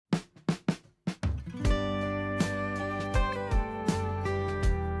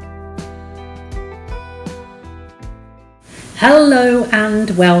Hello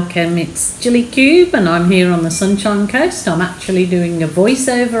and welcome, it's gillykube and I'm here on the Sunshine Coast. I'm actually doing a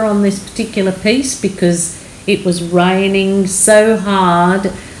voiceover on this particular piece because it was raining so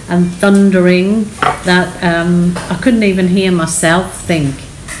hard and thundering that I couldn't even hear myself think.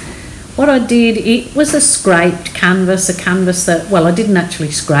 What I did, it was a scraped canvas, a canvas that, well, I didn't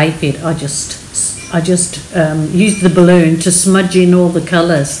actually scrape it, I just used the balloon to smudge in all the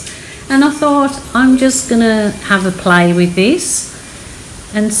colours. And I thought, I'm just going to have a play with this.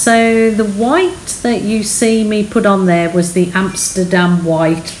 And so the white that you see me put on there was the Amsterdam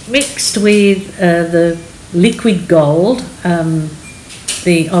white mixed with the liquid gold,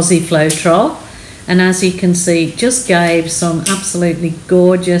 the Aussie Floetrol. And as you can see, it just gave some absolutely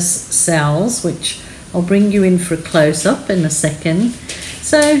gorgeous cells, which I'll bring you in for a close-up in a second.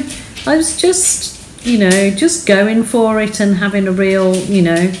 So I was just, just going for it and having a real,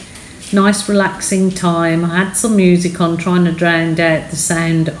 nice relaxing time. I had some music on trying to drown out the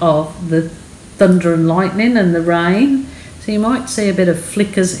sound of the thunder and lightning and the rain, so you might see a bit of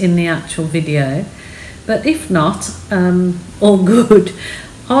flickers in the actual video, but if not, all good.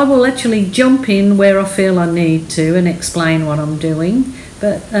 I will actually jump in where I feel I need to and explain what I'm doing,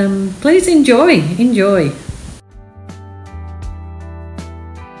 but please enjoy.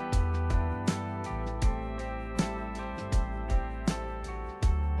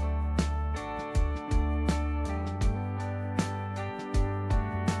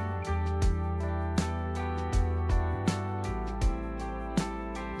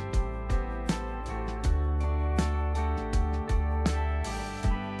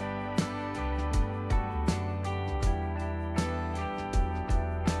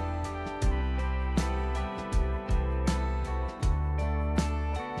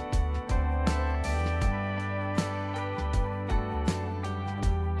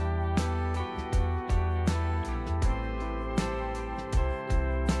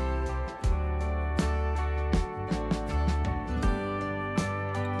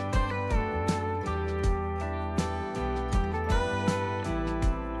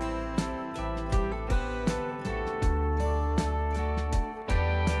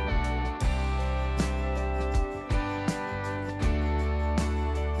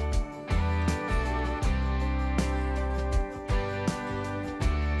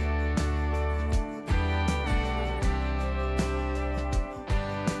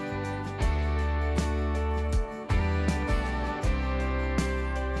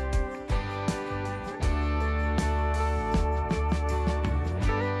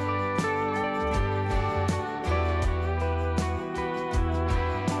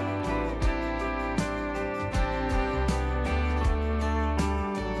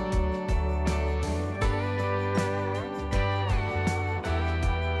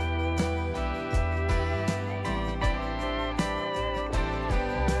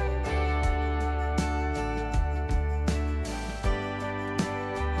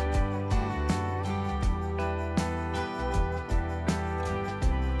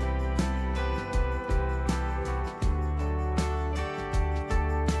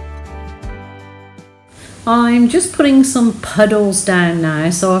 I'm just putting some puddles down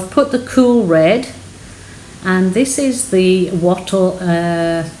now, so I've put the cool red, and this is the wattle,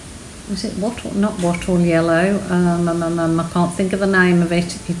 is it wattle? Not wattle yellow, I can't think of the name of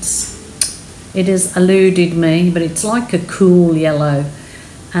it, it has eluded me, but it's like a cool yellow.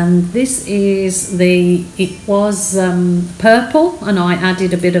 And this is it was purple, and I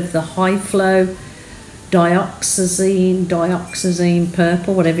added a bit of the high flow dioxazine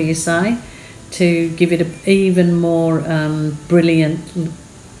purple, whatever you say, to give it an even more brilliant,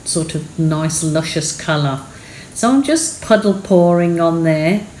 sort of nice luscious colour. So I'm just puddle pouring on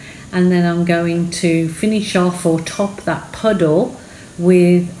there, and then I'm going to finish off or top that puddle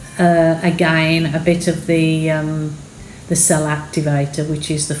with again a bit of the cell activator, which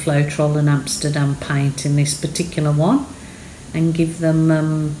is the Floetrol and Amsterdam paint in this particular one, and give them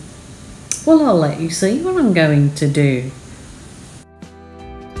well, I'll let you see what I'm going to do.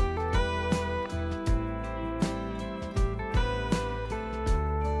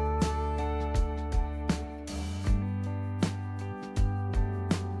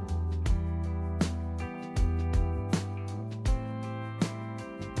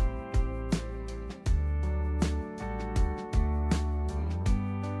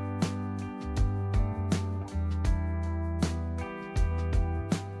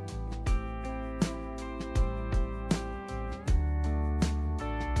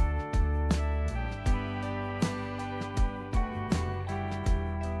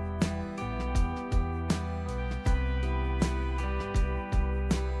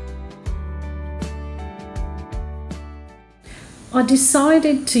 I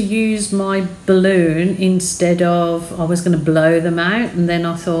decided to use my balloon instead of, I was going to blow them out, and then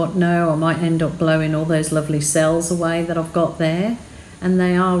I thought, no, I might end up blowing all those lovely cells away that I've got there. And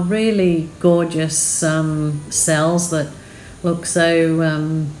they are really gorgeous cells that look so,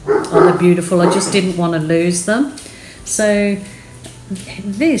 they're beautiful. I just didn't want to lose them. So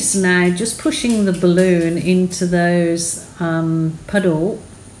this now, just pushing the balloon into those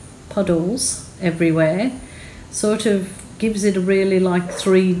puddles everywhere, sort of gives it a really like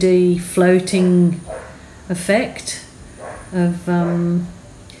 3D floating effect of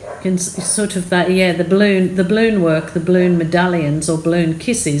sort of that, yeah, the balloon work, the balloon medallions or balloon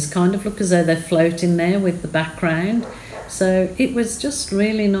kisses kind of look as though they're floating there with the background. So it was just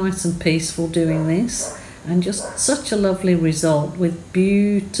really nice and peaceful doing this, and just such a lovely result with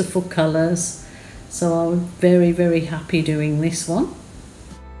beautiful colours. So I was very, very happy doing this one.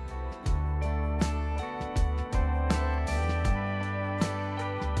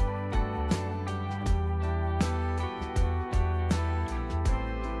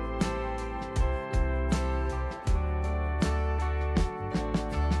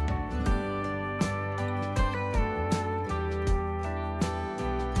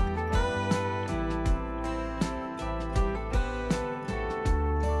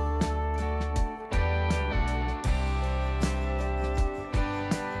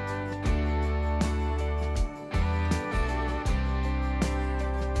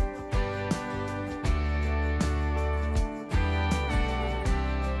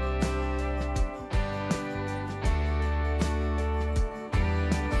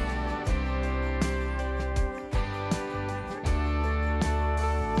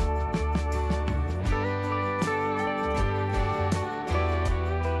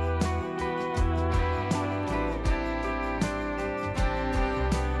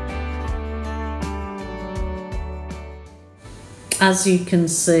 As you can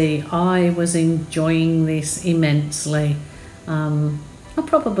see, I was enjoying this immensely. I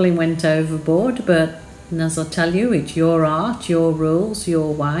probably went overboard, but as I tell you, it's your art, your rules,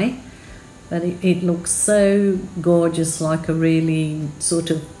 your way. But it looks so gorgeous, like a really sort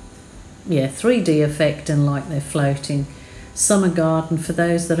of, yeah, 3D effect, and like they're floating. Summer garden for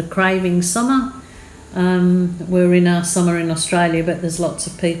those that are craving summer. We're in our summer in Australia, but there's lots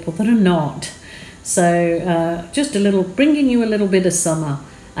of people that are not. So just a little, bringing you a little bit of summer.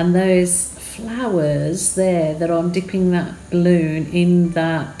 And those flowers there that I'm dipping that balloon in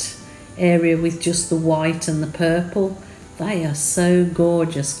that area with just the white and the purple, they are so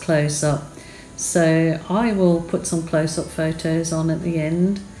gorgeous close up. So I will put some close-up photos on at the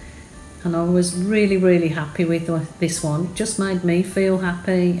end. And I was really, really happy with this one. It just made me feel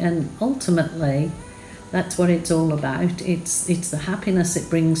happy, and ultimately that's what it's all about. It's the happiness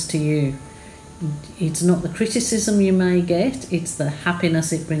it brings to you. It's not the criticism you may get, it's the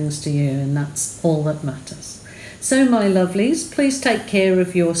happiness it brings to you, and that's all that matters. So my lovelies, please take care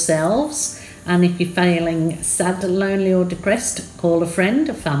of yourselves, and if you're feeling sad, lonely or depressed, call a friend,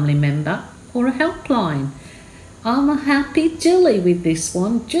 a family member or a helpline. I'm a happy Jilly with this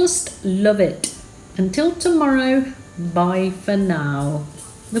one, just love it. Until tomorrow, bye for now.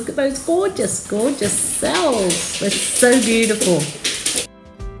 Look at those gorgeous, gorgeous cells, they're so beautiful.